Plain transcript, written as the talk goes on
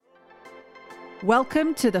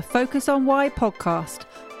Welcome to the Focus on Why podcast.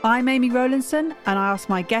 I'm Amy Rowlandson and I ask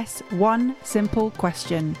my guests one simple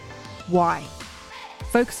question. Why?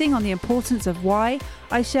 Focusing on the importance of why,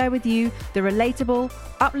 I share with you the relatable,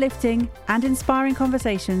 uplifting and inspiring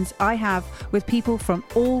conversations I have with people from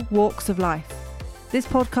all walks of life. This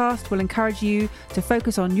podcast will encourage you to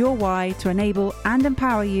focus on your why to enable and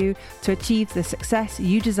empower you to achieve the success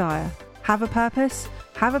you desire. Have a purpose,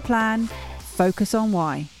 have a plan, focus on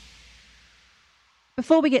why.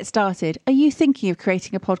 Before we get started, are you thinking of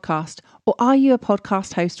creating a podcast or are you a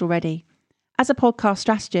podcast host already? As a podcast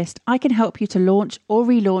strategist, I can help you to launch or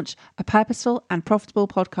relaunch a purposeful and profitable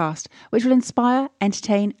podcast which will inspire,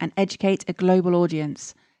 entertain and educate a global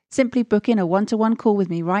audience. Simply book in a one-to-one call with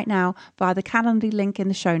me right now via the Calendly link in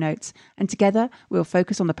the show notes, and together we'll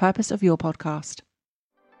focus on the purpose of your podcast.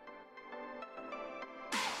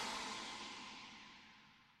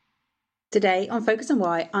 Today on Focus on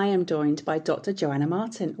Why, I am joined by Dr. Joanna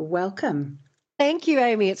Martin. Welcome. Thank you,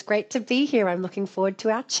 Amy. It's great to be here. I'm looking forward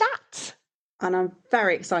to our chat. And I'm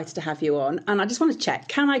very excited to have you on. And I just want to check,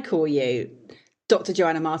 can I call you Dr.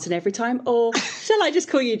 Joanna Martin every time, or shall I just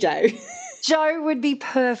call you Jo? Jo would be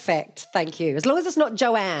perfect. Thank you. As long as it's not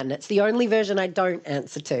Joanne. It's the only version I don't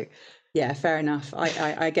answer to. Yeah, fair enough.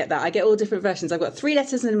 I get that. I get all different versions. I've got 3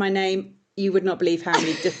 letters in my name. You would not believe how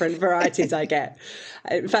many different varieties I get.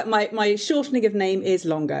 In fact, my shortening of name is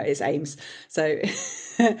longer. It's Ames. So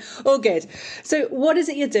all good. So what is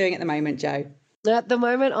it you're doing at the moment, Jo? At the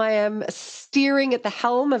moment, I am steering at the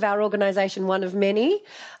helm of our organisation, one of many.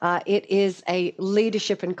 It is a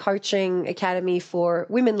leadership and coaching academy for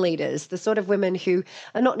women leaders, the sort of women who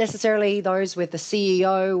are not necessarily those with a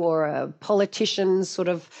CEO or a politician's sort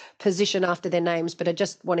of position after their names, but are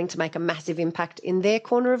just wanting to make a massive impact in their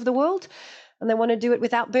corner of the world. And they want to do it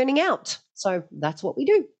without burning out. So that's what we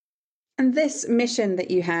do. And this mission that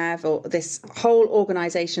you have, or this whole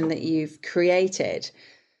organisation that you've created,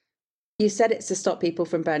 you said it's to stop people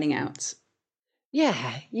from burning out.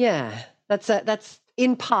 Yeah. That's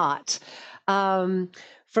in part. From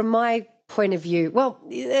my point of view, well,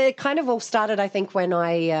 it kind of all started, I think, when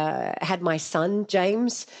I had my son,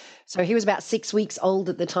 James. So he was about 6 weeks old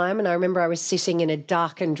at the time. And I remember I was sitting in a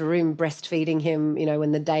darkened room breastfeeding him,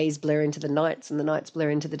 when the days blur into the nights and the nights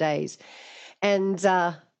blur into the days. And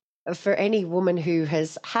for any woman who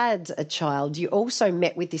has had a child, you also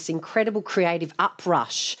met with this incredible creative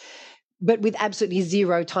uprush, but with absolutely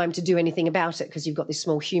zero time to do anything about it because you've got this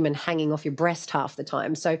small human hanging off your breast half the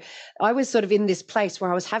time. So I was sort of in this place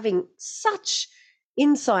where I was having such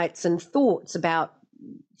insights and thoughts about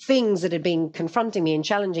things that had been confronting me and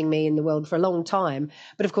challenging me in the world for a long time,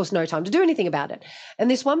 but of course no time to do anything about it.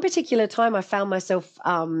 And this one particular time I found myself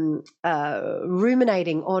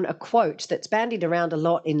ruminating on a quote that's bandied around a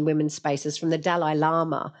lot in women's spaces from the Dalai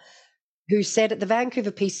Lama, who said at the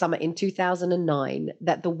Vancouver Peace Summit in 2009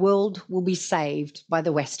 that the world will be saved by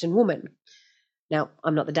the Western woman. Now,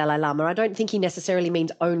 I'm not the Dalai Lama. I don't think he necessarily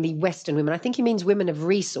means only Western women. I think he means women of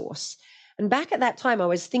resource. And back at that time, I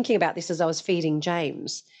was thinking about this as I was feeding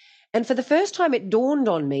James. And for the first time, it dawned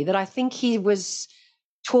on me that I think he was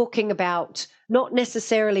talking about not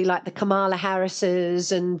necessarily like the Kamala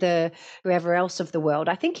Harrises and the whoever else of the world.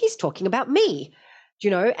 I think he's talking about me,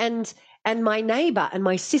 and my neighbor and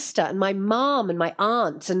my sister and my mom and my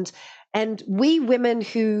aunt and we women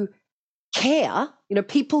who care,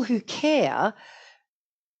 people who care,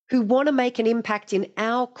 who want to make an impact in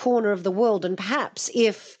our corner of the world. And perhaps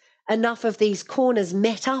if enough of these corners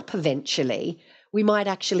met up eventually, we might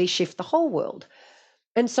actually shift the whole world.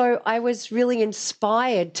 And so I was really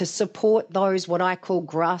inspired to support those, what I call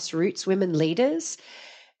grassroots women leaders.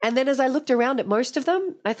 And then as I looked around at most of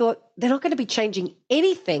them, I thought, they're not going to be changing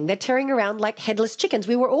anything. They're tearing around like headless chickens.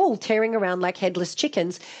 We were all tearing around like headless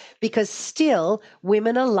chickens because still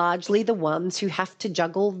women are largely the ones who have to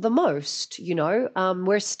juggle the most,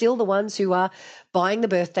 We're still the ones who are buying the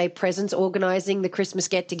birthday presents, organising the Christmas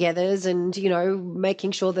get-togethers and,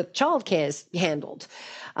 making sure that childcare's handled.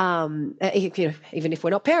 Even if we're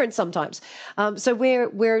not parents sometimes. So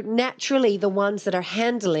we're naturally the ones that are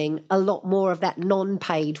handling a lot more of that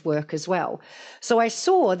non-paid work as well. So I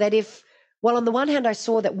saw that on the one hand, I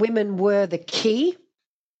saw that women were the key,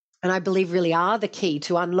 and I believe really are the key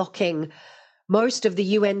to unlocking most of the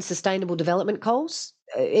UN Sustainable Development Goals,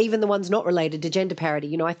 even the ones not related to gender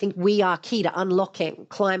parity. I think we are key to unlocking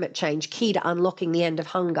climate change, key to unlocking the end of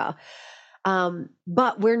hunger.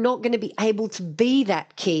 But we're not going to be able to be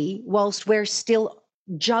that key whilst we're still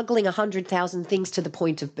juggling 100,000 things to the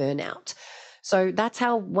point of burnout. So that's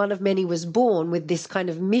how One of Many was born, with this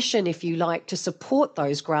kind of mission, if you like, to support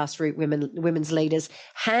those grassroots women's leaders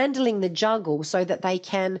handling the juggle so that they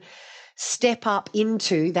can step up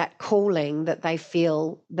into that calling that they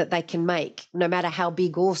feel that they can make, no matter how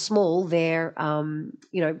big or small their,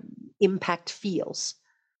 impact feels.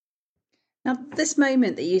 Now, this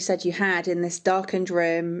moment that you said you had in this darkened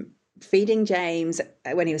room, feeding James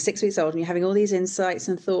when he was 6 weeks old, and you're having all these insights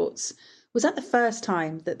and thoughts, was that the first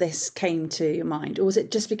time that this came to your mind, or was it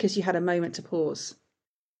just because you had a moment to pause?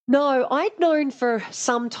 No, I'd known for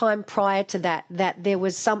some time prior to that there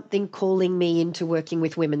was something calling me into working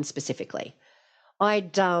with women specifically. I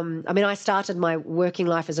started my working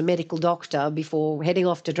life as a medical doctor before heading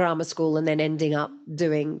off to drama school and then ending up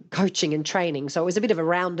doing coaching and training. So it was a bit of a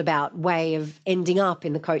roundabout way of ending up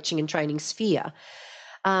in the coaching and training sphere.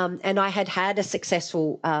 And I had a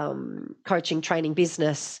successful coaching training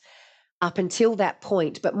business up until that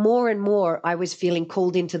point, but more and more I was feeling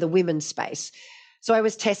called into the women's space. So I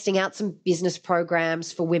was testing out some business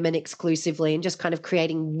programs for women exclusively and just kind of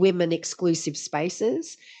creating women exclusive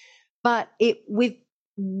spaces. But with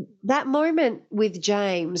that moment with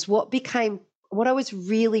James, what I was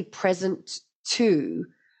really present to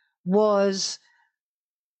was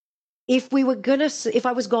if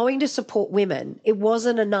I was going to support women, it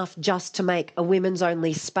wasn't enough just to make a women's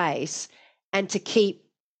only space and to keep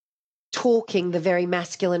talking the very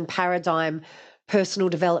masculine paradigm, personal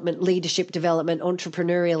development, leadership development,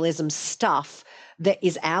 entrepreneurialism stuff that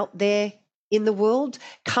is out there in the world,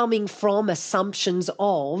 coming from assumptions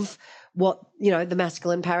of what, the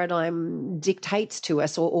masculine paradigm dictates to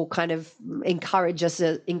us or kind of encourages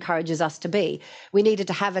us to be. We needed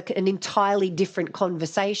to have an entirely different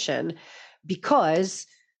conversation because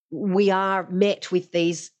we are met with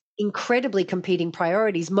these incredibly competing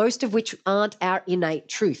priorities, most of which aren't our innate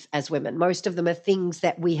truth as women. Most of them are things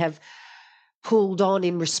that we have pulled on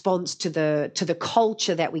in response to the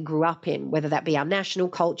culture that we grew up in, whether that be our national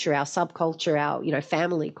culture, our subculture, our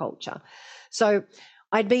family culture. So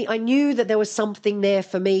I knew that there was something there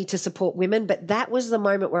for me to support women, but that was the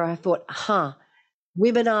moment where I thought,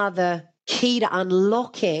 women are the key to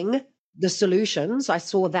unlocking the solutions. I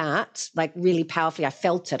saw that like really powerfully. I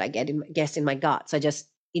felt it, I guess, in my guts. I just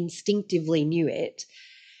instinctively knew it.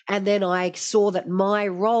 And then I saw that my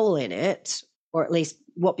role in it, or at least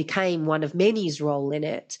what became one of many's role in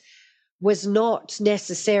it, was not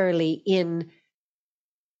necessarily in,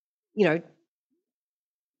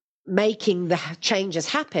 making the changes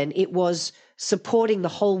happen. It was supporting the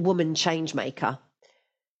whole woman change maker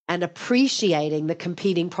and appreciating the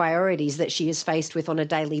competing priorities that she is faced with on a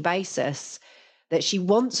daily basis, that she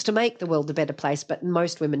wants to make the world a better place, but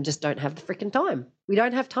most women just don't have the freaking time. We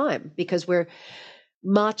don't have time because we're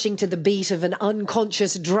marching to the beat of an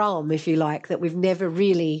unconscious drum, if you like, that we've never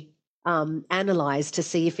really analyzed to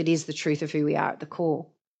see if it is the truth of who we are at the core.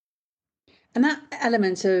 And that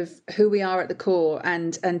element of who we are at the core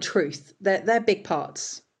and truth, they're big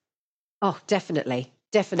parts. Oh, definitely.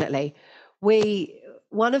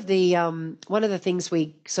 One of the things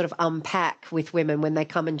we sort of unpack with women when they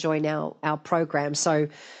come and join our program. So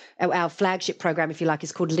our flagship program, if you like,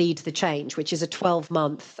 is called Lead the Change, which is a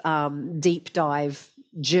 12-month deep dive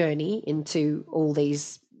journey into all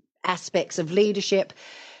these aspects of leadership,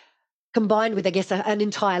 combined with, I guess, an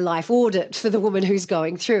entire life audit for the woman who's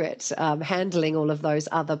going through it, handling all of those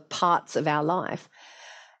other parts of our life.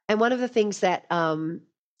 And one of the things that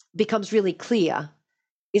becomes really clear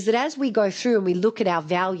is that as we go through and we look at our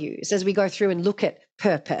values, as we go through and look at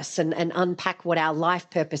purpose and unpack what our life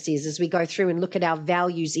purpose is, as we go through and look at our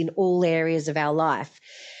values in all areas of our life,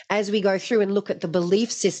 as we go through and look at the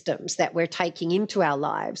belief systems that we're taking into our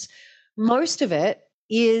lives, most of it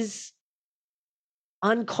is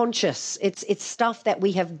unconscious. It's stuff that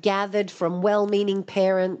we have gathered from well-meaning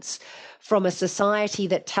parents, from a society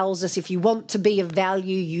that tells us if you want to be of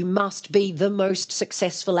value, you must be the most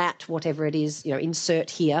successful at whatever it is, insert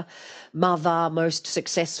here, mother, most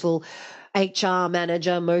successful HR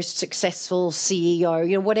manager, most successful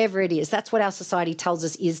CEO, whatever it is. That's what our society tells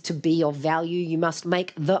us is to be of value. You must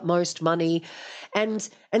make the most money. And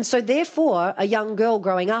so therefore, a young girl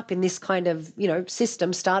growing up in this kind of,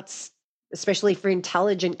 system starts, especially for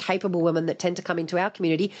intelligent, capable women that tend to come into our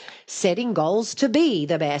community, setting goals to be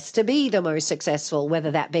the best, to be the most successful,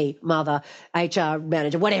 whether that be mother, HR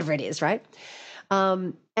manager, whatever it is, right?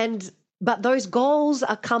 But those goals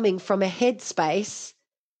are coming from a headspace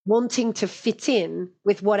wanting to fit in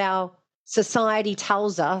with what our society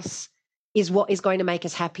tells us is what is going to make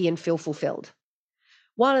us happy and feel fulfilled.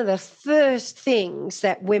 One of the first things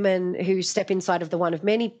that women who step inside of the one of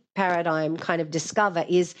many paradigm kind of discover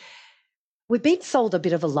is we've been sold a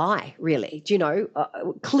bit of a lie, really. Do you know?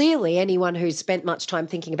 Clearly, anyone who's spent much time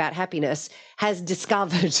thinking about happiness has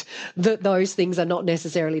discovered that those things are not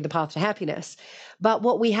necessarily the path to happiness. But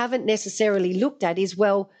what we haven't necessarily looked at is,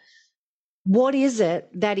 well, what is it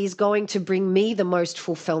that is going to bring me the most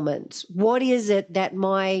fulfillment? What is it that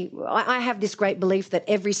I have this great belief that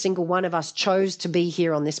every single one of us chose to be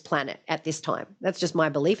here on this planet at this time. That's just my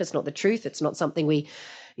belief. It's not the truth. It's not something we,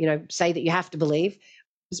 say that you have to believe.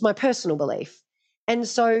 It's my personal belief. And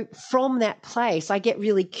so from that place, I get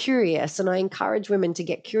really curious, and I encourage women to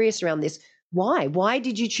get curious around this. Why? Why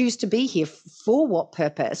did you choose to be here? For what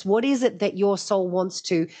purpose? What is it that your soul wants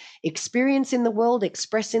to experience in the world,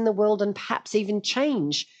 express in the world, and perhaps even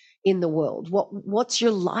change in the world? What's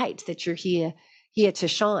your light that you're here to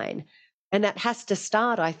shine? And that has to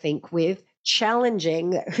start, I think, with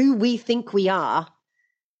challenging who we think we are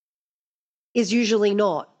is usually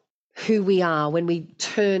not who we are when we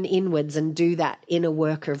turn inwards and do that inner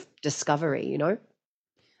work of discovery,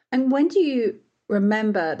 And when do you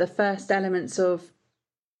remember the first elements of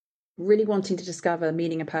really wanting to discover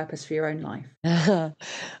meaning and purpose for your own life?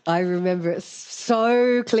 I remember it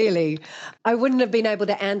so clearly. I wouldn't have been able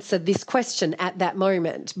to answer this question at that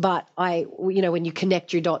moment, but when you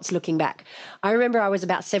connect your dots looking back, I remember I was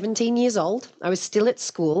about 17 years old. I was still at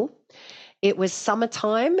school. It was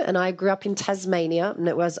summertime, and I grew up in Tasmania, and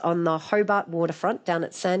it was on the Hobart waterfront down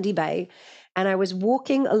at Sandy Bay. And I was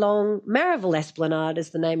walking along Marrieville Esplanade, is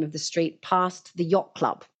the name of the street, past the yacht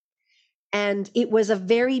club. And it was a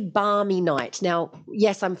very balmy night. Now,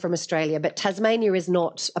 yes, I'm from Australia, but Tasmania is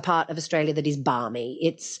not a part of Australia that is balmy.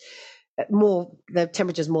 It's more, the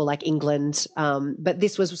temperature's more like England. But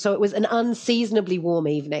it was an unseasonably warm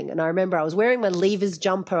evening. And I remember I was wearing my Leavers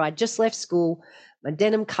jumper. I'd just left school, my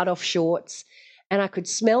denim cut-off shorts, and I could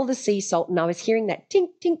smell the sea salt, and I was hearing that tink,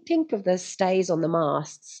 tink, tink of the stays on the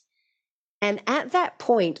masts. And at that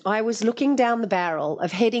point, I was looking down the barrel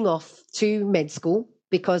of heading off to med school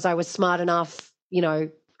because I was smart enough,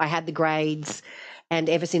 I had the grades, and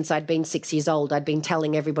ever since I'd been 6 years old, I'd been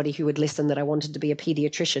telling everybody who would listen that I wanted to be a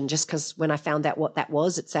pediatrician, just because when I found out what that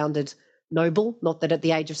was, it sounded noble. Not that at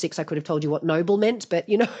the age of 6 I could have told you what noble meant, but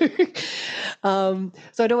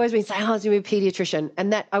so I'd always been saying I was going to be a pediatrician,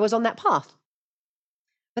 and that I was on that path.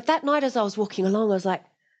 But that night as I was walking along, I was like,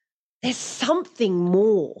 there's something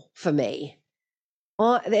more for me.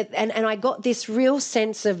 And I got this real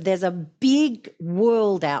sense of there's a big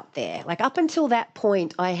world out there. Like up until that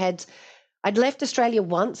point, I'd left Australia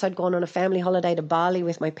once. I'd gone on a family holiday to Bali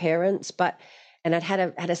with my parents, and I'd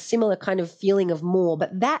had a similar kind of feeling of more.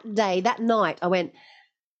 But that night, I went,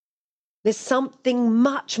 there's something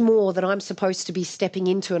much more that I'm supposed to be stepping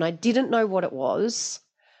into, and I didn't know what it was.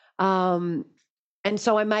 And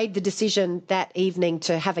so I made the decision that evening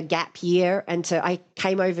to have a gap year, and I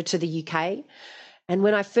came over to the UK. And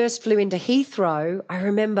when I first flew into Heathrow, I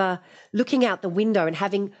remember looking out the window and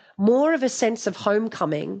having more of a sense of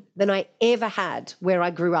homecoming than I ever had where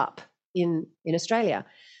I grew up in Australia.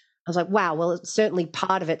 I was like, wow, well, certainly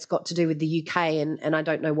part of it's got to do with the UK, and I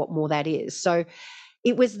don't know what more that is. So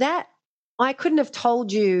it was that I couldn't have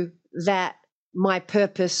told you that my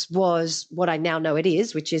purpose was what I now know it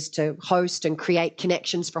is, which is to host and create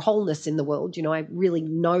connections for wholeness in the world. I really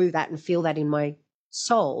know that and feel that in my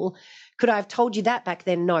soul. Could I have told you that back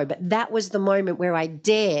then? No, but that was the moment where I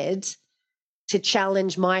dared to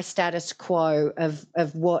challenge my status quo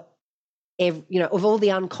of what, of all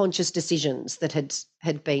the unconscious decisions that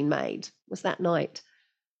had been made. Was that night.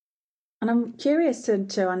 And I'm curious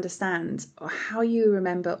to understand how you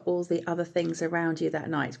remember all the other things around you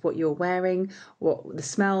that night, what you were wearing, what the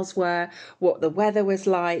smells were, what the weather was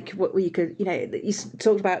like, what you could, you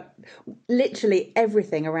talked about literally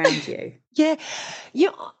everything around you. Yeah.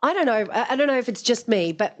 I don't know. I don't know if it's just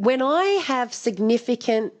me, but when I have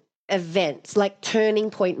significant events, like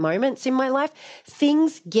turning point moments in my life,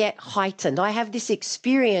 things get heightened. I have this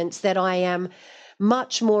experience that I am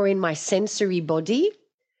much more in my sensory body.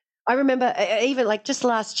 I remember even like just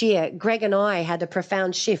last year, Greg and I had a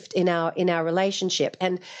profound shift in our relationship,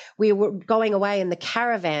 and we were going away in the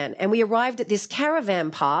caravan, and we arrived at this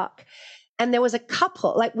caravan park, and there was a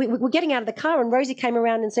couple, like we were getting out of the car, and Rosie came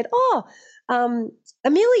around and said,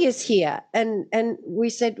 Amelia's here. And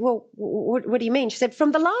we said, well, what do you mean? She said,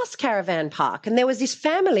 from the last caravan park. And there was this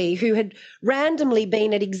family who had randomly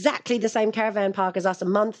been at exactly the same caravan park as us a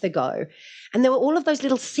month ago. And there were all of those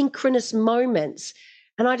little synchronous moments.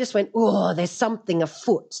 And I just went, oh, there's something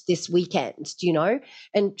afoot this weekend,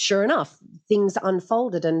 And sure enough, things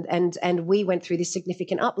unfolded and we went through this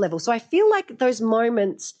significant up level. So I feel like those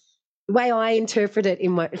moments, the way I interpret it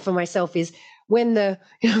for myself is when the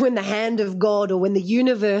when the hand of God or when the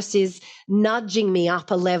universe is nudging me up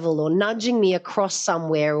a level or nudging me across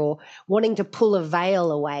somewhere or wanting to pull a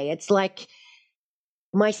veil away. It's like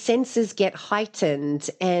my senses get heightened,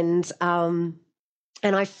 and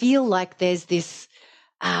I feel like there's this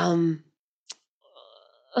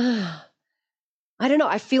I don't know,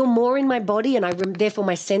 I feel more in my body, and therefore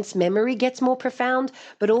my sense memory gets more profound,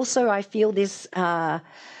 but also I feel this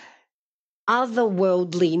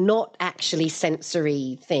otherworldly, not actually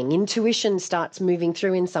sensory thing. Intuition starts moving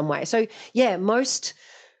through in some way. So yeah, most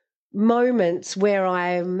moments where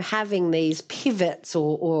I'm having these pivots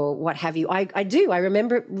or what have you, I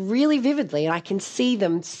remember it really vividly, and I can see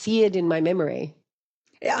them seared in my memory.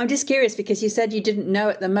 I'm just curious because you said you didn't know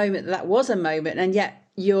at the moment that was a moment, and yet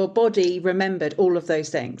your body remembered all of those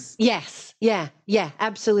things. Yes. Yeah,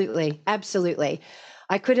 absolutely. Absolutely.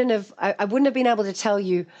 I wouldn't have been able to tell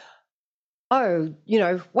you, oh,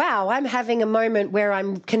 wow, I'm having a moment where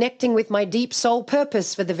I'm connecting with my deep soul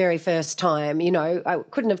purpose for the very first time. I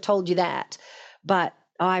couldn't have told you that, but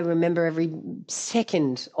I remember every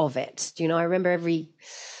second of it. I remember every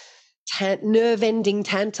nerve-ending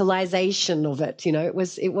tantalization of it. It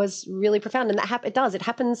was really profound, and it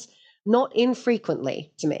happens not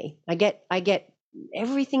infrequently to me. I get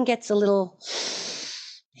everything gets a little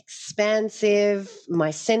expansive.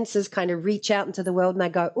 My senses kind of reach out into the world, and I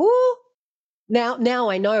go, ooh, now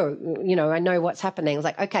I know, I know what's happening. It's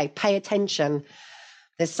like, okay, pay attention.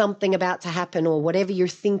 There's something about to happen, or whatever you're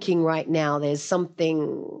thinking right now, there's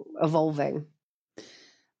something evolving.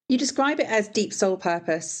 You describe it as deep soul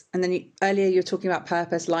purpose, and then earlier you were talking about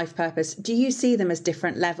purpose, life purpose. Do you see them as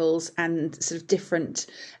different levels and sort of different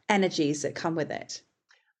energies that come with it?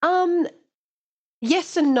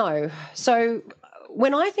 Yes and no. So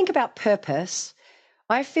when I think about purpose,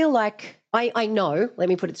 I feel like I know, let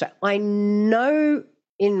me put it straight, I know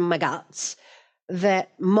in my guts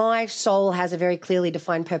that my soul has a very clearly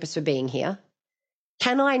defined purpose for being here.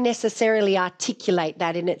 Can I necessarily articulate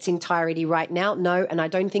that in its entirety right now? No, and I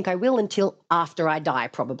don't think I will until after I die,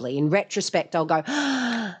 probably. In retrospect, I'll go,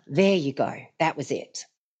 there you go, that was it.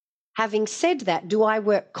 Having said that, do I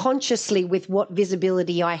work consciously with what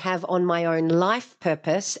visibility I have on my own life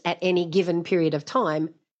purpose at any given period of time?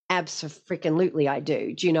 Abso-freaking-lutely I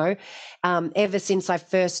do. Do you know? Ever since I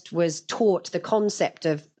first was taught the concept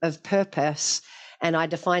of purpose, and I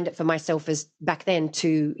defined it for myself as back then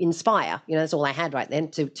to inspire. That's all I had right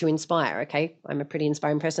then, to inspire. Okay, I'm a pretty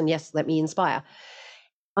inspiring person. Yes, let me inspire.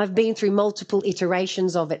 I've been through multiple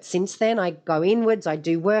iterations of it since then. I go inwards, I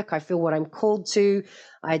do work, I feel what I'm called to,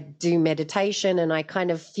 I do meditation, and I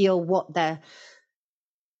kind of feel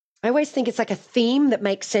I always think it's like a theme that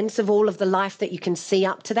makes sense of all of the life that you can see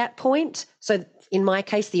up to that point. So in my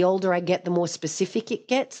case, the older I get, the more specific it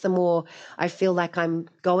gets, the more I feel like I'm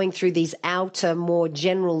going through these outer, more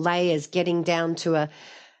general layers, getting down to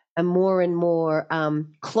a more and more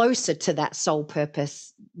closer to that soul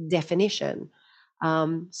purpose definition.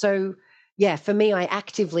 So yeah, for me, I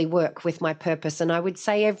actively work with my purpose, and I would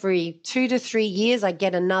say every 2 to 3 years I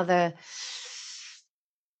get another,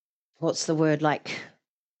 what's the word, like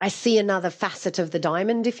I see another facet of the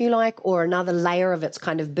diamond, if you like, or another layer of it's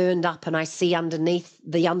kind of burned up, and I see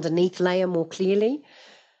the underneath layer more clearly.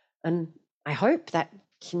 And I hope that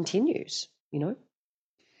continues, So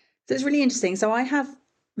it's really interesting. So I have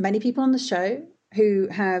many people on the show who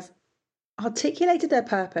have articulated their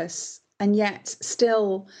purpose, and yet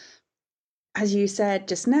still, as you said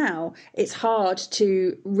just now, it's hard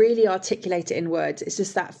to really articulate it in words. It's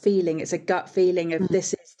just that feeling. It's a gut feeling of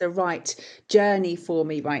this is the right journey for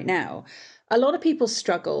me right now. A lot of people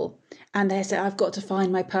struggle and they say, I've got to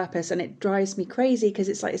find my purpose. And it drives me crazy because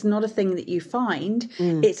it's like, it's not a thing that you find.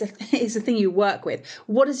 It's a thing you work with.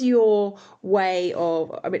 What is your way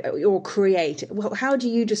of, or create? How do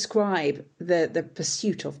you describe the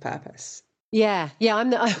pursuit of purpose? Yeah.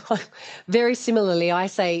 Very similarly, I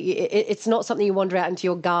say it's not something you wander out into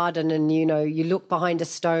your garden and, you look behind a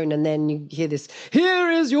stone and then you hear this,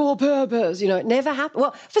 here is your purpose. It never happens.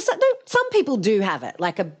 Well, some people do have it,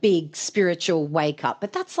 like a big spiritual wake up,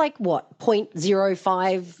 but that's like what,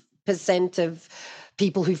 0.05% of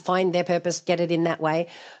people who find their purpose get it in that way.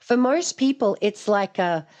 For most people, it's like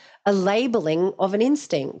a labeling of an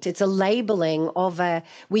instinct. It's a labeling of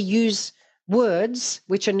we use words,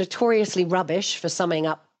 which are notoriously rubbish for summing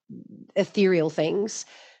up ethereal things,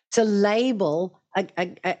 to label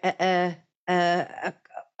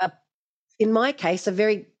in my case, a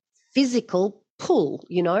very physical pull,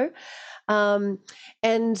 and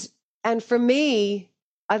for me,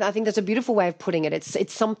 I think that's a beautiful way of putting it.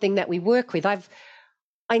 It's something that we work with. I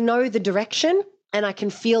know the direction, and I can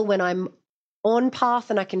feel when I'm on path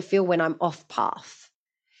and I can feel when I'm off path.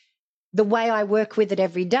 The way I work with it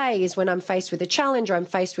every day is when I'm faced with a challenge or I'm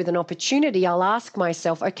faced with an opportunity, I'll ask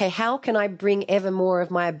myself, okay, how can I bring ever more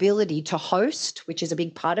of my ability to host, which is a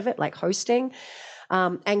big part of it, like hosting,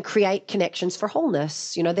 and create connections for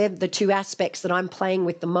wholeness. You know, they're the two aspects that I'm playing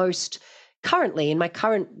with the most currently in my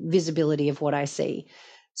current visibility of what I see.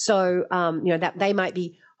 So, you know, that they might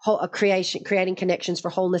be creating connections for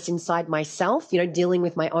wholeness inside myself, you know, dealing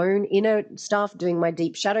with my own inner stuff, doing my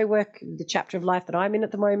deep shadow work, the chapter of life that I'm in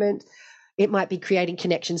at the moment. It might be creating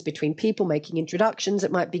connections between people, making introductions.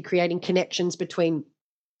 It might be creating connections between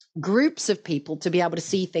groups of people to be able to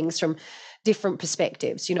see things from different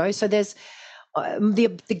perspectives, you know. So there's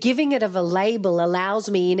the giving it of a label allows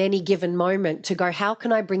me in any given moment to go, how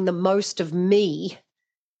can I bring the most of me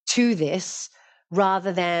to this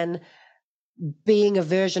rather than being a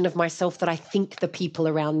version of myself that I think the people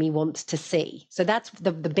around me want to see. So that's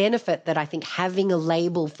the benefit that I think having a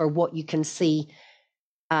label for what you can see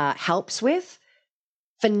helps with.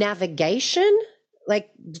 For navigation,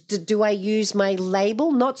 like, do I use my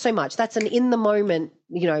label? Not so much. That's an in the moment,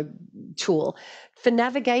 you know, tool. For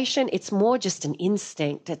navigation, it's more just an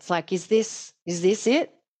instinct. It's like, is this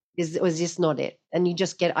it? Or is this not it? And you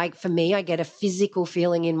just get, for me, I get a physical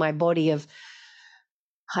feeling in my body of,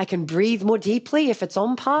 I can breathe more deeply if it's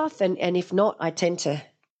on path, and if not, I tend to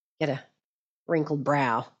get a wrinkled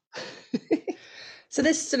brow. So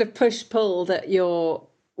this sort of push-pull that you're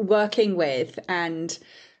working with and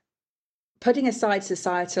putting aside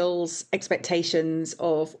societal's expectations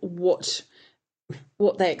of what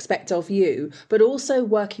they expect of you, but also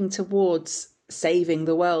working towards saving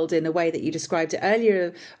the world in a way that you described it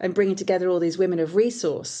earlier and bringing together all these women of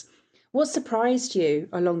resource. What surprised you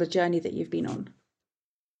along the journey that you've been on?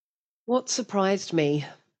 What surprised me?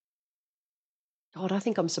 God, I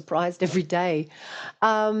think I'm surprised every day.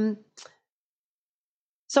 So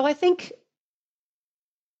I think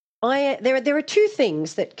there are two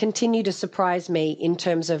things that continue to surprise me in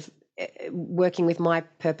terms of working with my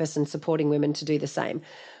purpose and supporting women to do the same.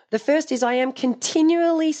 The first is I am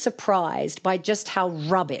continually surprised by just how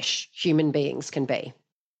rubbish human beings can be.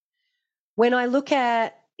 When I look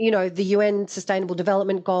at, you know, the UN Sustainable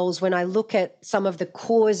Development Goals, when I look at some of the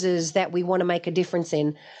causes that we want to make a difference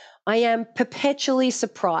in, I am perpetually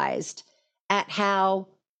surprised at how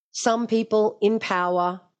some people in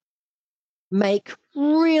power make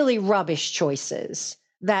really rubbish choices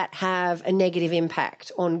that have a negative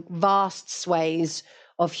impact on vast swathes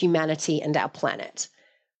of humanity and our planet.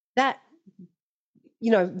 That,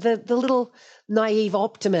 you know, the little naive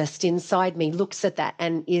optimist inside me looks at that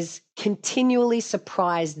and is continually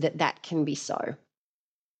surprised that that can be so.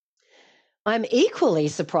 I'm equally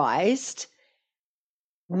surprised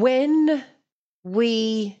when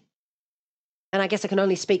we, and I guess I can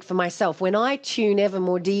only speak for myself, when I tune ever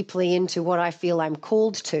more deeply into what I feel I'm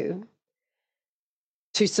called to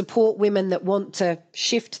support women that want to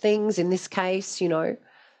shift things, in this case, you know,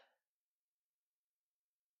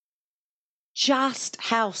 just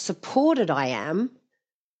how supported I am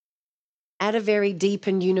at a very deep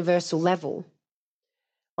and universal level.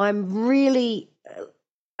 I'm really,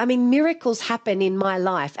 miracles happen in my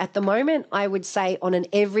life. At the moment, I would say on an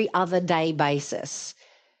every other day basis.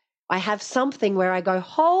 I have something where I go,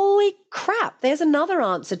 holy crap, there's another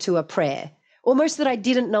answer to a prayer, almost that I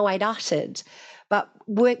didn't know I'd uttered. But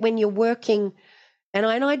when you're working, and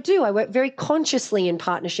I work very consciously in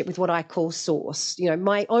partnership with what I call source. You know,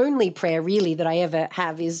 my only prayer really that I ever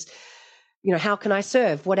have is, you know, how can I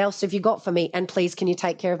serve? What else have you got for me? And please, can you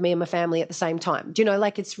take care of me and my family at the same time? Do you know,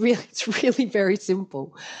 like it's really very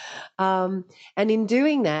simple. And in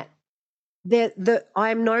doing that,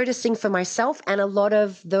 I'm noticing for myself and a lot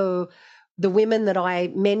of the women that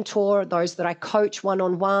I mentor, those that I coach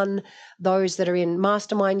one-on-one, those that are in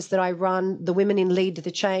masterminds that I run, the women in Lead to the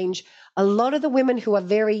Change, a lot of the women who are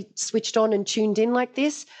very switched on and tuned in like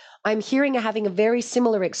this, I'm hearing are having a very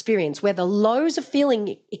similar experience where the lows are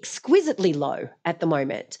feeling exquisitely low at the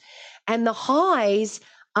moment and the highs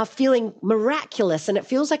are feeling miraculous. And it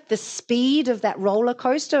feels like the speed of that roller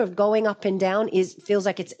coaster of going up and down feels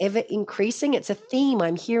like it's ever increasing. It's a theme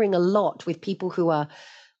I'm hearing a lot with people who are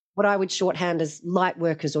what I would shorthand as light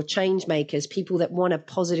workers or change makers, people that want to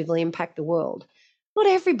positively impact the world. Not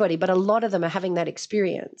everybody, but a lot of them are having that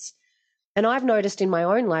experience. And I've noticed in my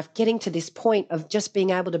own life getting to this point of just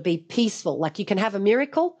being able to be peaceful. Like you can have a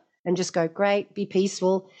miracle and just go, great, be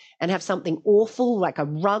peaceful, and have something awful, like a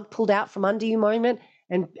rug pulled out from under you moment,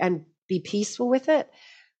 and be peaceful with it.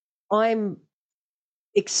 I'm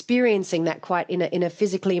experiencing that quite in a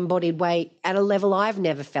physically embodied way at a level I've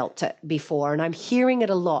never felt it before. And I'm hearing it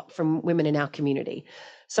a lot from women in our community.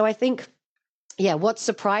 So I think what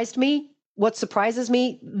surprises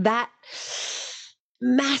me, that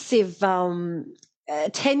massive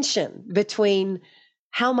tension between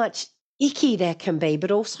how much icky there can be,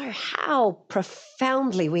 but also how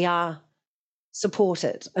profoundly we are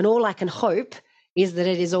supported. And all I can hope is that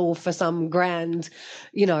it is all for some grand,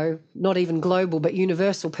 not even global, but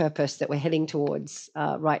universal purpose that we're heading towards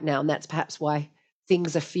right now. And that's perhaps why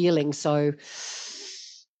things are feeling so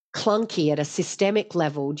clunky at a systemic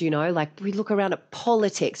level. Like we look around at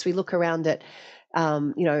politics, we look around at,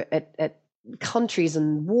 at countries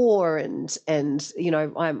and war and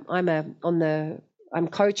I'm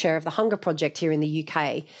co-chair of the Hunger Project here in the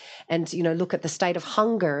UK, and look at the state of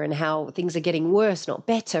hunger and how things are getting worse, not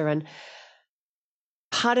better. And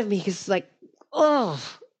part of me is like, but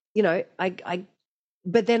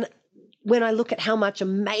then when I look at how much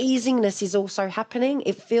amazingness is also happening,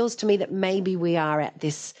 it feels to me that maybe we are at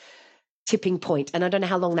this tipping point. And I don't know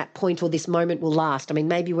how long that point or this moment will last. I mean,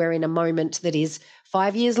 maybe we're in a moment that is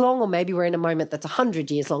 5 years long, or maybe we're in a moment that's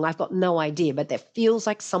 100 years long. I've got no idea, but that feels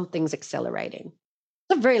like something's accelerating.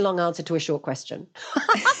 It's a very long answer to a short question.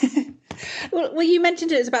 Well, you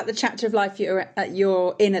mentioned it was about the chapter of life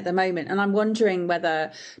you're in at the moment, and I'm wondering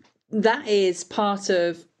whether that is part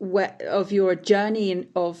of your journey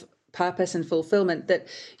of purpose and fulfillment, that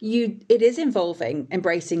it is involving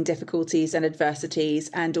embracing difficulties and adversities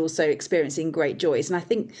and also experiencing great joys. And I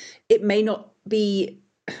think it may not be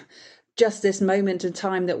just this moment in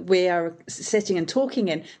time that we are sitting and talking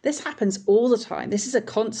in. This happens all the time. This is a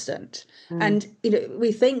constant. And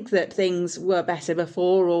we think that things were better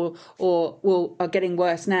before or are getting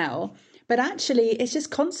worse now, but actually it's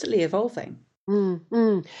just constantly evolving.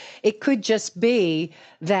 It could just be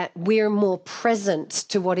that we're more present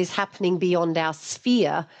to what is happening beyond our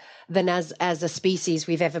sphere than as a species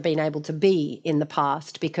we've ever been able to be in the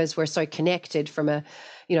past, because we're so connected from a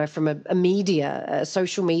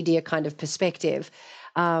social media kind of perspective.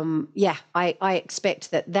 I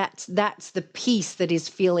expect that's the piece that is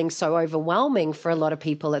feeling so overwhelming for a lot of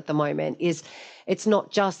people at the moment. Is it's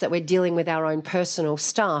not just that we're dealing with our own personal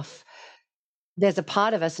stuff. There's a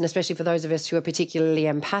part of us, and especially for those of us who are particularly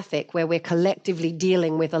empathic, where we're collectively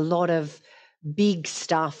dealing with a lot of big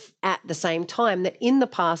stuff at the same time that in the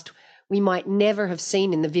past we might never have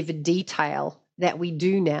seen in the vivid detail that we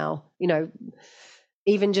do now.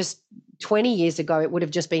 Even just 20 years ago, it would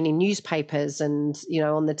have just been in newspapers and,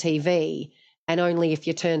 on the TV, and only if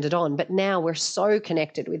you turned it on. But now we're so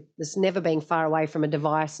connected with this, never being far away from a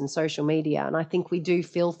device and social media. And I think we do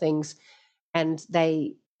feel things and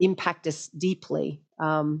they impact us deeply,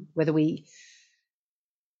 whether we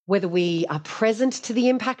are present to the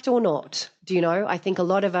impact or not. I think a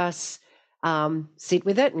lot of us sit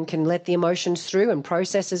with it and can let the emotions through and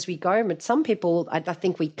process as we go. But some people, I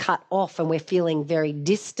think we cut off and we're feeling very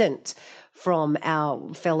distant from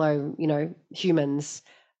our fellow, humans,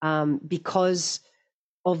 because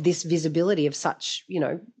of this visibility of such,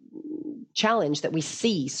 challenge that we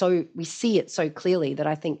see. So we see it so clearly that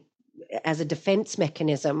I think as a defense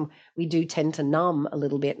mechanism, we do tend to numb a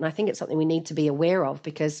little bit. And I think it's something we need to be aware of,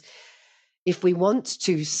 because if we want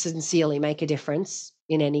to sincerely make a difference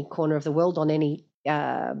in any corner of the world, on any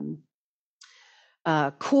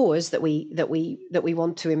cause that we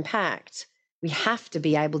want to impact, we have to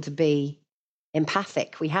be able to be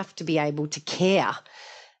empathic. We have to be able to care.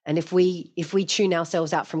 And if we tune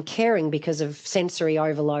ourselves out from caring because of sensory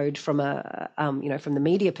overload from from the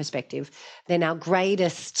media perspective, then our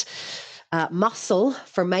greatest muscle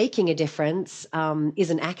for making a difference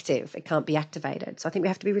isn't active. It can't be activated. So I think we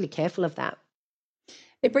have to be really careful of that.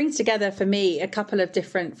 It brings together for me a couple of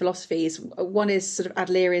different philosophies. One is sort of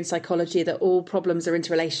Adlerian psychology, that all problems are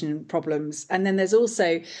interrelation problems. And then there's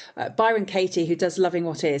also Byron Katie, who does Loving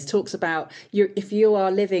What Is, talks about if you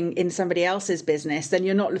are living in somebody else's business, then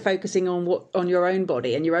you're not focusing on your own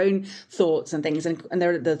body and your own thoughts and things. And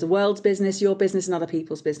there's the world's business, your business, and other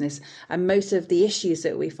people's business. And most of the issues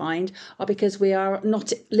that we find are because we are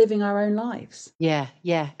not living our own lives. Yeah,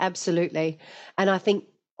 absolutely. And I think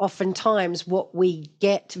oftentimes what we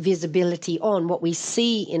get visibility on, what we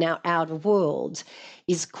see in our outer world,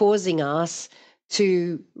 is causing us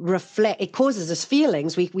to reflect. It causes us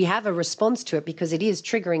feelings. We have a response to it because it is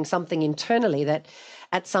triggering something internally that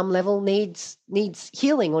at some level needs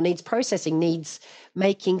healing or needs processing, needs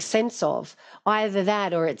making sense of. Either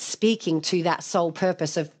that, or it's speaking to that sole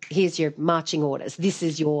purpose of, here's your marching orders. This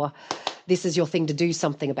is your thing to do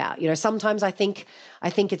something about. Sometimes I think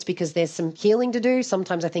it's because there's some healing to do.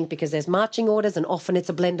 Sometimes I think because there's marching orders, and often it's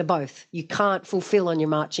a blend of both. You can't fulfill on your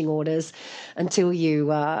marching orders until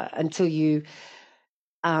you are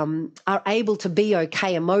able to be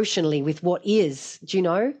okay emotionally with what is.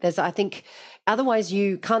 I think Otherwise,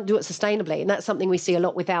 you can't do it sustainably, and that's something we see a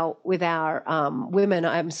lot with our women.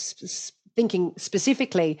 I'm thinking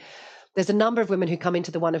specifically. There's a number of women who come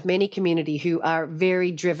into the One of Many community who are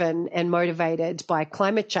very driven and motivated by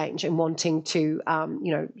climate change and wanting to,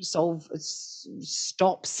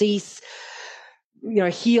 cease,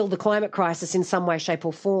 heal the climate crisis in some way, shape,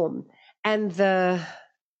 or form. And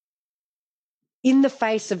in the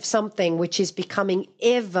face of something which is becoming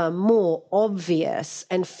ever more obvious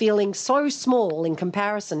and feeling so small in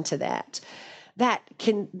comparison to that,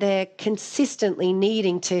 they're consistently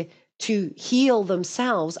needing to heal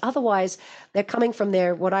themselves. Otherwise, they're coming from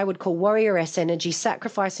their, what I would call warrioress energy,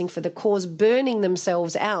 sacrificing for the cause, burning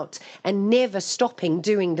themselves out and never stopping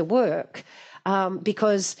doing the work.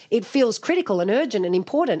 Because it feels critical and urgent and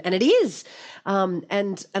important, and it is.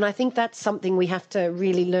 And I think that's something we have to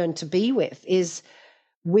really learn to be with, is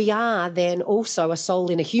we are then also a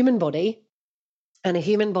soul in a human body, and a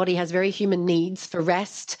human body has very human needs for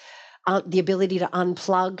rest, the ability to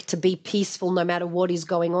unplug, to be peaceful no matter what is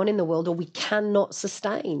going on in the world, or we cannot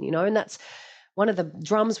sustain, and that's one of the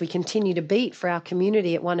drums we continue to beat for our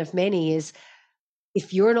community at One of Many is,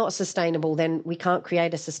 if you're not sustainable, then we can't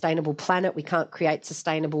create a sustainable planet. We can't create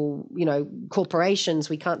sustainable, corporations.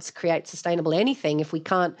 We can't create sustainable anything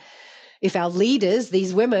if our leaders,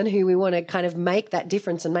 these women who we want to kind of make that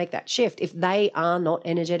difference and make that shift, if they are not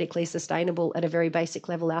energetically sustainable at a very basic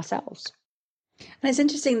level ourselves. And it's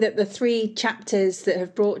interesting that the 3 chapters that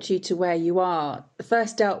have brought you to where you are,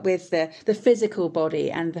 first dealt with the physical body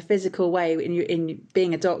and the physical way in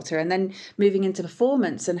being a doctor, and then moving into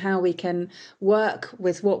performance and how we can work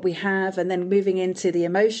with what we have, and then moving into the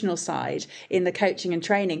emotional side in the coaching and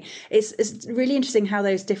training. It's really interesting how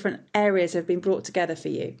those different areas have been brought together for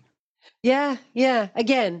you. Yeah.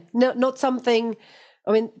 Again, not something...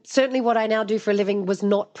 I mean, certainly what I now do for a living was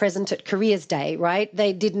not present at Careers Day, right?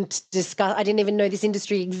 They didn't discuss, I didn't even know this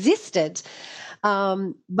industry existed.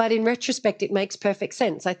 But in retrospect, it makes perfect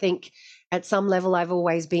sense. I think at some level, I've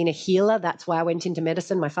always been a healer. That's why I went into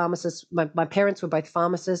medicine. My parents were both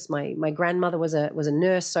pharmacists. My grandmother was a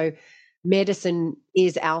nurse. So medicine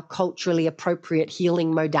is our culturally appropriate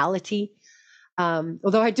healing modality.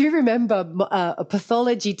 Although I do remember a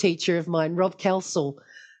pathology teacher of mine, Rob Kelsall.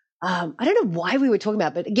 I don't know why we were talking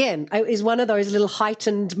about, but again, it was one of those little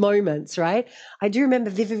heightened moments, right? I do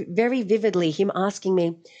remember very vividly him asking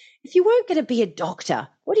me, if you weren't going to be a doctor,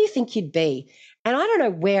 what do you think you'd be? And I don't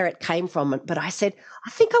know where it came from, but I said,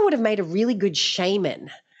 I think I would have made a really good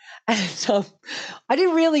shaman. And I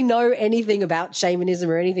didn't really know anything about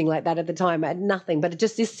shamanism or anything like that at the time. I had nothing, but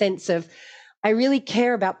just this sense of, I really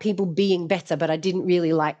care about people being better, but I didn't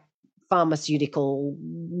really like pharmaceutical,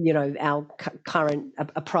 our current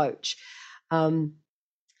approach. But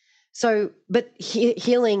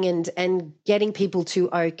healing and getting people to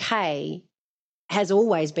okay has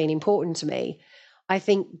always been important to me. I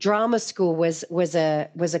think drama school was a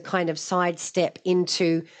kind of sidestep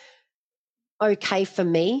into okay for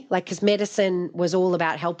me, because medicine was all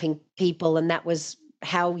about helping people, and that was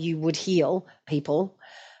how you would heal people.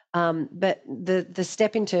 But the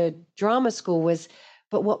step into drama school was,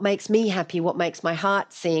 but what makes me happy? What makes my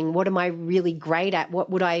heart sing? What am I really great at? What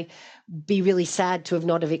would I be really sad to have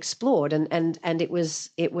not have explored? And it was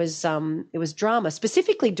drama,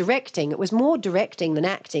 specifically directing. It was more directing than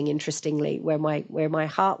acting, interestingly, where my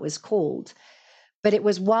heart was called. But it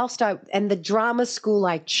was and the drama school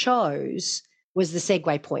I chose was the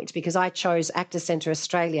segue point, because I chose Actors Centre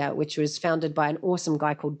Australia, which was founded by an awesome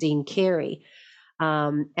guy called Dean Carey.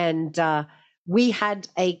 We had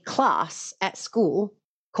a class at school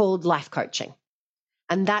called life coaching.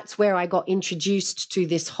 And that's where I got introduced to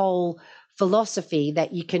this whole philosophy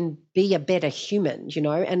that you can be a better human,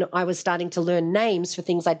 and I was starting to learn names for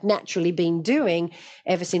things I'd naturally been doing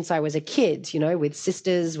ever since I was a kid, with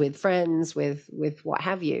sisters, with friends, with what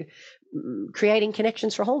have you, creating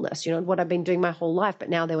connections for wholeness, what I've been doing my whole life. But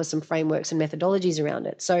now there were some frameworks and methodologies around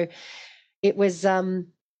it. So it was,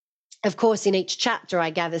 of course, in each chapter, I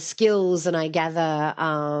gather skills and I gather,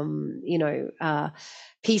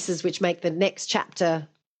 pieces which make the next chapter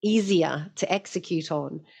easier to execute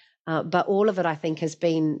on. But all of it, I think, has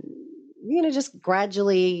been, just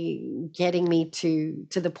gradually getting me to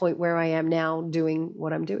the point where I am now doing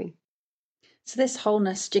what I'm doing. So this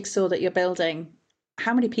wholeness jigsaw that you're building,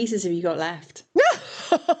 how many pieces have you got left?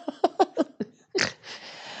 Wouldn't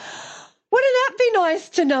that be nice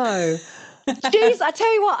to know? Jeez, I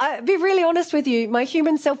tell you what, I'll be really honest with you. My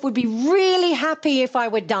human self would be really happy if I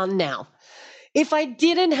were done now. If I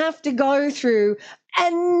didn't have to go through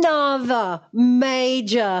another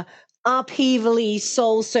major upheaval-y,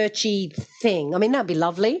 soul-searchy thing. I mean, that'd be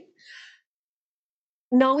lovely.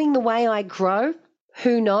 knowing the way I grow,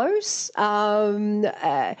 who knows?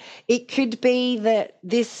 It could be that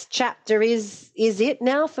this chapter is it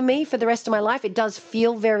now for me for the rest of my life. It does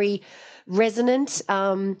feel very resonant.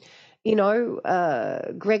 Greg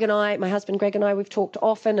and I, my husband Greg and I, we've talked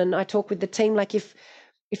often, and I talk with the team, like if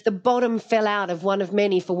the bottom fell out of one of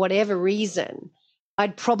many for whatever reason,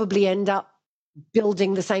 I'd probably end up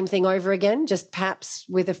building the same thing over again, just perhaps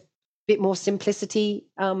with a bit more simplicity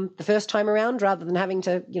the first time around, rather than having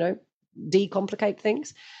to, decomplicate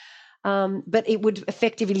things. But it would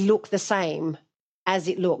effectively look the same as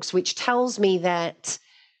it looks, which tells me that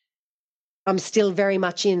I'm still very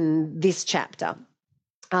much in this chapter.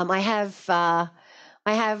 I have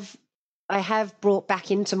brought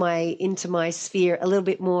back into my sphere a little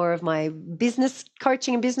bit more of my business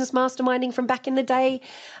coaching and business masterminding from back in the day.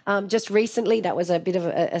 Just recently, that was a bit of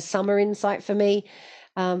a summer insight for me.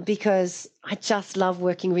 Because I just love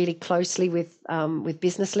working really closely with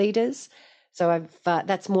business leaders. So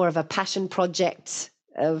that's more of a passion project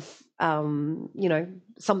of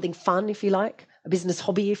something fun, if you like, a business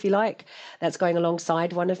hobby, if you like, that's going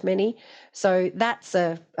alongside one of many. So that's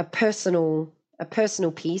a personal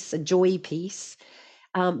piece, a joy piece.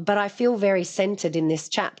 But I feel very centered in this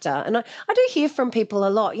chapter. And I do hear from people a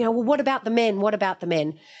lot, well, what about the men? What about the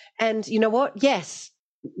men? And you know what? Yes,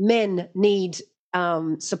 men need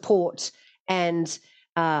support and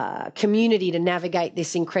community to navigate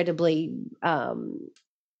this incredibly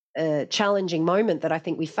challenging moment that I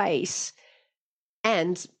think we face.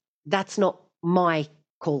 And that's not my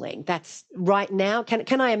calling. That's right now.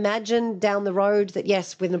 Can I imagine down the road that,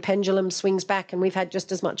 yes, when the pendulum swings back and we've had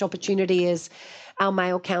just as much opportunity as our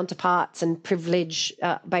male counterparts and privilege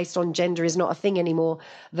based on gender is not a thing anymore,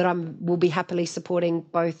 that will be happily supporting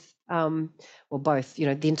both the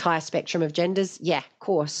entire spectrum of genders? Yeah, of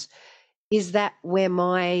course. Is that where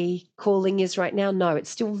my calling is right now? No,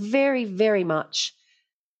 it's still very, very much.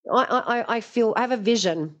 I feel I have a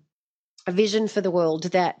vision for the world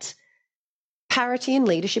that parity in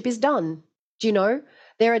leadership is done. Do you know?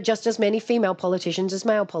 There are just as many female politicians as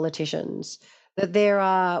male politicians. That there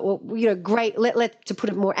are, great, to put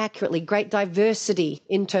it more accurately, great diversity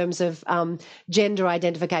in terms of gender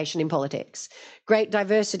identification in politics, great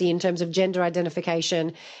diversity in terms of gender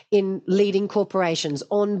identification in leading corporations,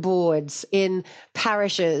 on boards, in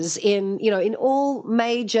parishes, in all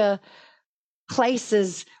major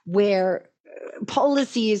places where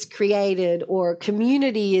policy is created or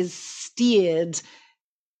community is steered,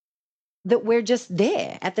 that we're just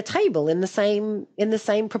there at the table in the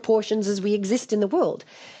same proportions as we exist in the world.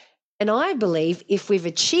 And I believe if we've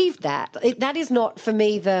achieved that, that is not for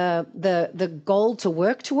me the goal to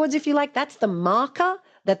work towards, if you like. That's the marker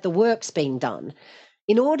that the work's been done.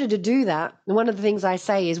 In order to do that, one of the things I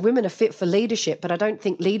say is women are fit for leadership, but I don't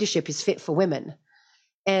think leadership is fit for women.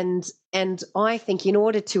 And I think in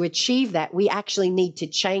order to achieve that, we actually need to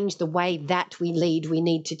change the way that we lead. We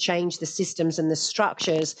need to change the systems and the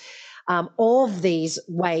structures of these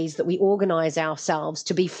ways that we organize ourselves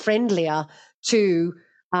to be friendlier to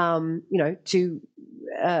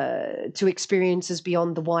experiences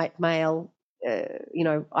beyond the white male,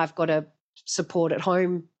 I've got a support at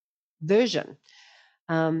home version.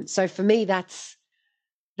 So for me, that's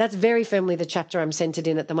very firmly the chapter I'm centered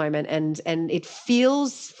in at the moment. And it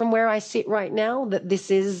feels from where I sit right now that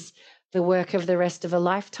this is the work of the rest of a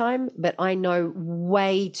lifetime, but I know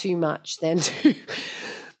way too much then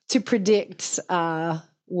to predict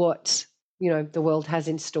what the world has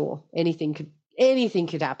in store. Anything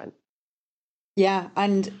could happen. Yeah,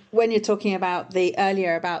 and when you're talking about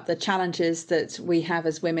earlier about the challenges that we have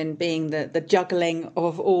as women, being the juggling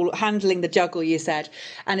of all, handling the juggle, you said,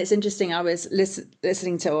 and it's interesting. I was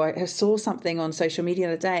listening to, or I saw something on social media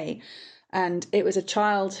the other day, and it was a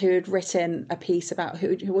child who had written a piece about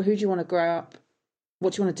who do you want to grow up,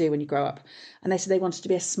 what do you want to do when you grow up, and they said they wanted to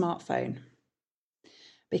be a smartphone,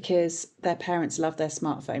 because their parents love their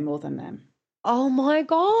smartphone more than them. Oh my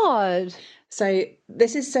God. So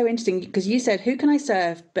this is so interesting, because you said, who can I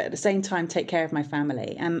serve, but at the same time take care of my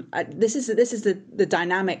family? And this is the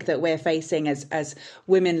dynamic that we're facing as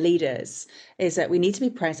women leaders, is that we need to be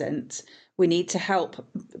present. We need to help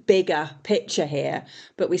bigger picture here,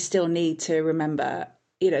 but we still need to remember,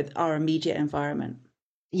 our immediate environment.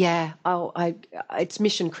 Yeah. It's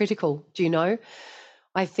mission critical. Do you know?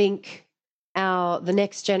 I think the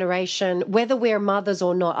next generation, whether we're mothers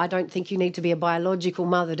or not, I don't think you need to be a biological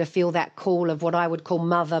mother to feel that call of what I would call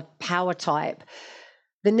mother power type.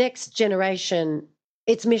 The next generation,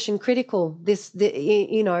 it's mission critical. I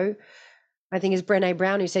think it's Brené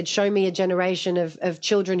Brown who said, show me a generation of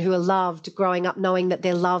children who are loved, growing up knowing that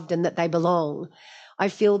they're loved and that they belong. I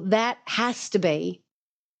feel that has to be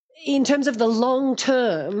in terms of the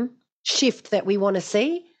long-term shift that we want to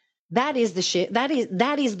see, that is the shift. That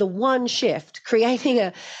is the one shift, creating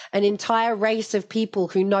an entire race of people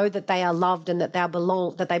who know that they are loved and that they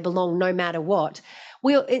belong no matter what.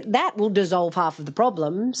 That will dissolve half of the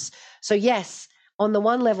problems. So yes, on the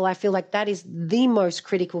one level, I feel like that is the most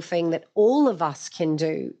critical thing that all of us can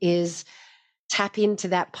do, is tap into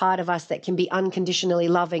that part of us that can be unconditionally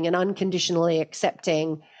loving and unconditionally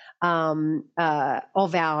accepting of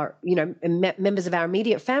our, members of our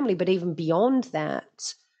immediate family, but even beyond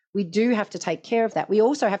that. We do have to take care of that. We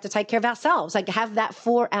also have to take care of ourselves, like have that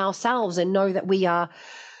for ourselves and know that we are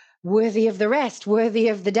worthy of the rest, worthy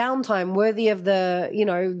of the downtime, worthy of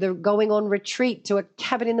the going on retreat to a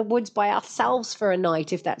cabin in the woods by ourselves for a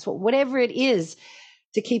night, if that's whatever it is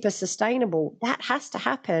to keep us sustainable. That has to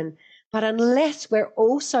happen. But unless we're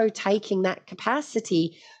also taking that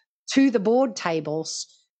capacity to the board tables,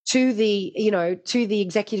 to the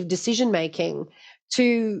executive decision making,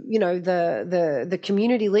 to the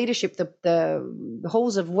community leadership, the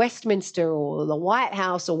halls of Westminster or the White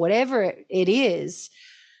House or whatever it is,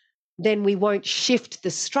 then we won't shift the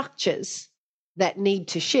structures that need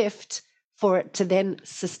to shift for it to then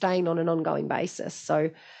sustain on an ongoing basis. So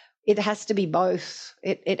it has to be both.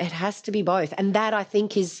 It has to be both, and that, I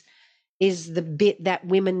think, is the bit that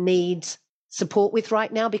women need support with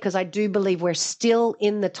right now, because I do believe we're still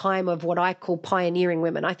in the time of what I call pioneering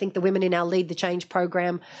women. I think the women in our Lead the Change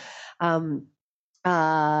program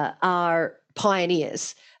are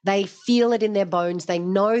pioneers. They feel it in their bones. They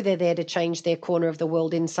know they're there to change their corner of the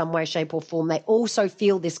world in some way, shape, or form. They also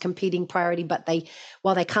feel this competing priority, but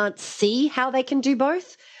while they can't see how they can do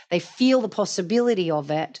both, they feel the possibility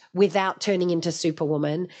of it without turning into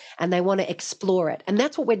Superwoman, and they want to explore it. And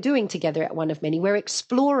that's what we're doing together at One of Many. We're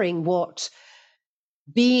exploring what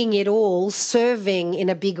being it all, serving in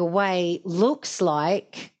a bigger way looks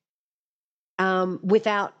like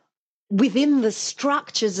within the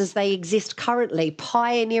structures as they exist currently,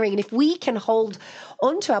 pioneering. And if we can hold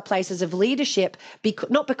onto our places of leadership,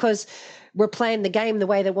 not because we're playing the game the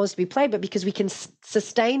way that wants to be played, but because we can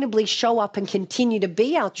sustainably show up and continue to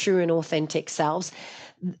be our true and authentic selves,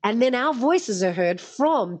 and then our voices are heard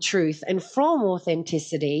from truth and from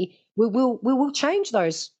authenticity, we will change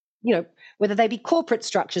those, whether they be corporate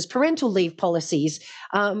structures, parental leave policies,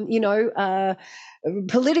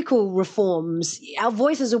 political reforms. Our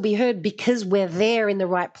voices will be heard because we're there in the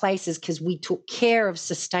right places, because we took care of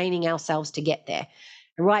sustaining ourselves to get there.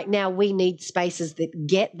 And right now we need spaces that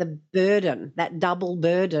get the burden, that double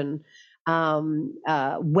burden,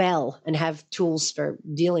 well, and have tools for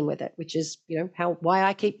dealing with it, which is, why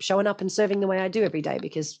I keep showing up and serving the way I do every day,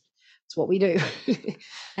 because it's what we do.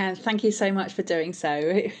 And thank you so much for doing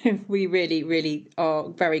so. We really, really are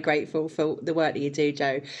very grateful for the work that you do,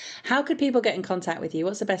 Jo. How could people get in contact with you?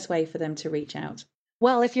 What's the best way for them to reach out?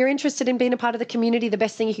 Well, if you're interested in being a part of the community, the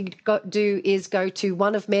best thing you can do is go to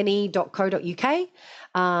oneofmany.co.uk.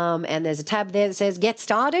 And there's a tab there that says Get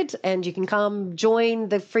Started, and you can come join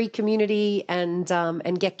the free community and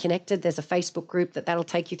get connected. There's a Facebook group that'll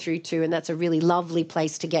take you through to, and that's a really lovely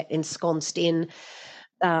place to get ensconced in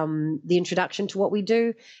the introduction to what we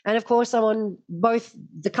do. And of course, I'm on both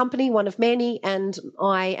the company, One of Many, and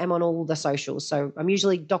I am on all the socials. So I'm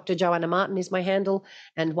usually Dr. Joanna Martin is my handle,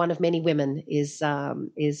 and One of Many Women is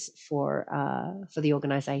for the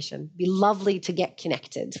organisation. It'd be lovely to get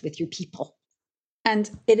connected with you people. And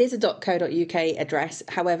it is a .co.uk address.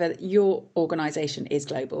 However, your organisation is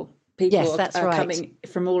global. People are coming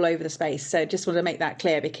from all over the space. So just want to make that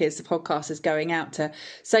clear, because the podcast is going out to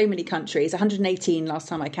so many countries, 118 last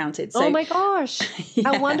time I counted. So, oh my gosh,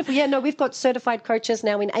 How wonderful. Yeah, no, we've got certified coaches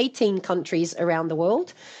now in 18 countries around the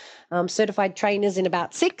world, certified trainers in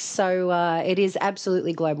about 6. So it is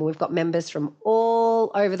absolutely global. We've got members from all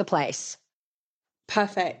over the place.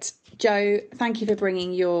 Perfect. Jo, thank you for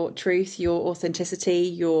bringing your truth, your authenticity,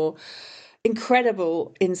 your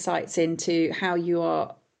incredible insights into how you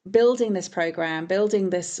are building this program, building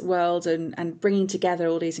this world, and bringing together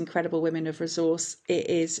all these incredible women of resource. It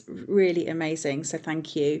is really amazing. So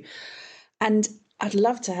thank you. And I'd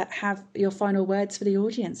love to have your final words for the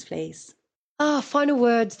audience, please. Final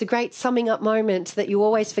words, the great summing up moment that you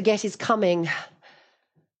always forget is coming.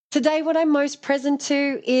 Today, what I'm most present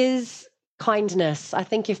to is kindness. I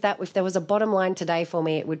think if there was a bottom line today for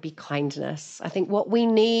me, it would be kindness. I think what we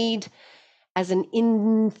need as an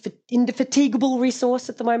indefatigable resource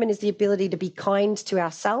at the moment is the ability to be kind to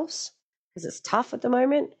ourselves, because it's tough at the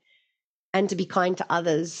moment, and to be kind to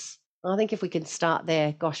others. I think if we could start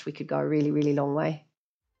there, gosh, we could go a really, really long way.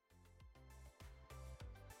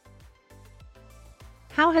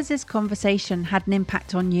 How has this conversation had an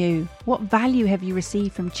impact on you? What value have you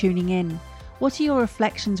received from tuning in? What are your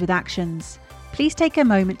reflections with actions? Please take a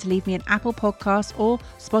moment to leave me an Apple Podcast or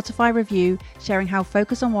Spotify review sharing how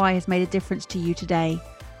Focus on Why has made a difference to you today.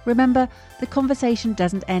 Remember, the conversation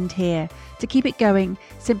doesn't end here. To keep it going,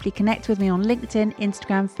 simply connect with me on LinkedIn,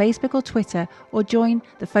 Instagram, Facebook or Twitter, or join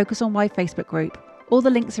the Focus on Why Facebook group. All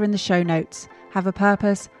the links are in the show notes. Have a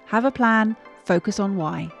purpose, have a plan, focus on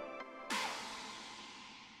why.